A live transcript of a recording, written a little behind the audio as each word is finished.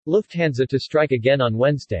Lufthansa to strike again on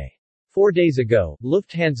Wednesday. 4 days ago,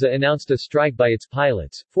 Lufthansa announced a strike by its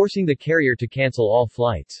pilots, forcing the carrier to cancel all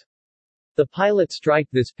flights. The pilot strike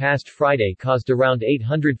this past Friday caused around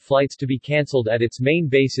 800 flights to be cancelled at its main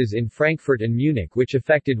bases in Frankfurt and Munich, which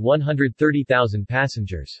affected 130,000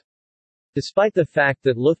 passengers. Despite the fact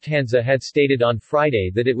that Lufthansa had stated on Friday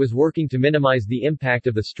that it was working to minimize the impact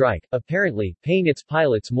of the strike, apparently, paying its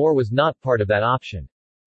pilots more was not part of that option.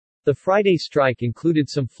 The Friday strike included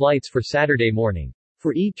some flights for Saturday morning.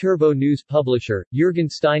 For E-Turbo news publisher, Jürgen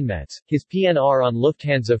Steinmetz, his PNR on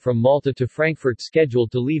Lufthansa from Malta to Frankfurt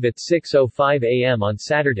scheduled to leave at 6:05 a.m. on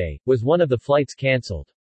Saturday, was one of the flights cancelled.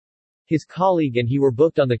 His colleague and he were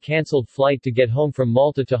booked on the cancelled flight to get home from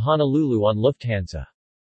Malta to Honolulu on Lufthansa.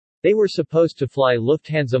 They were supposed to fly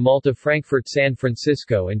Lufthansa Malta Frankfurt San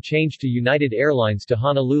Francisco and change to United Airlines to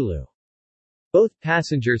Honolulu. Both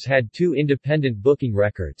passengers had 2 independent booking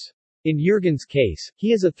records. In Jürgen's case,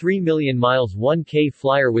 he is a 3 million miles 1K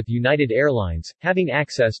flyer with United Airlines, having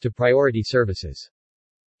access to priority services.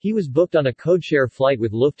 He was booked on a codeshare flight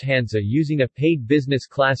with Lufthansa using a paid business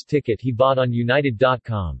class ticket he bought on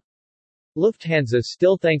United.com. Lufthansa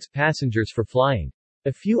still thanks passengers for flying.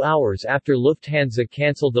 A few hours after Lufthansa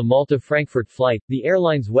cancelled the Malta-Frankfurt flight, the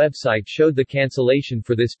airline's website showed the cancellation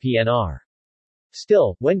for this PNR.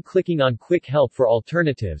 Still, when clicking on Quick Help for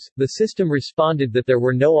alternatives, the system responded that there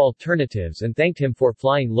were no alternatives and thanked him for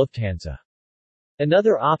flying Lufthansa.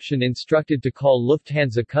 Another option instructed to call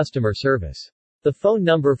Lufthansa customer service. The phone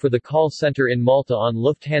number for the call center in Malta on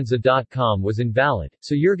Lufthansa.com was invalid,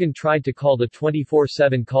 so Jürgen tried to call the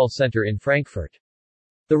 24/7 call center in Frankfurt.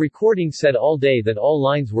 The recording said all day that all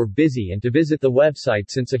lines were busy and to visit the website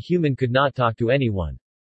since a human could not talk to anyone.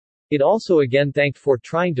 It also again thanked for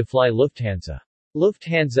trying to fly Lufthansa.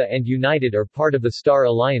 Lufthansa and United are part of the Star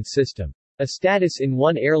Alliance system. A status in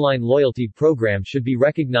one airline loyalty program should be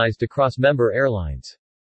recognized across member airlines.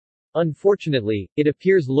 Unfortunately, it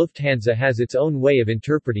appears Lufthansa has its own way of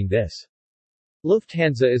interpreting this.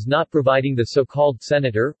 Lufthansa is not providing the so-called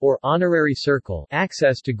Senator, or Honorary Circle,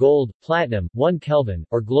 access to Gold, Platinum, 1 Kelvin,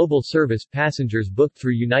 or Global Service passengers booked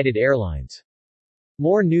through United Airlines.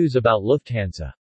 More news about Lufthansa.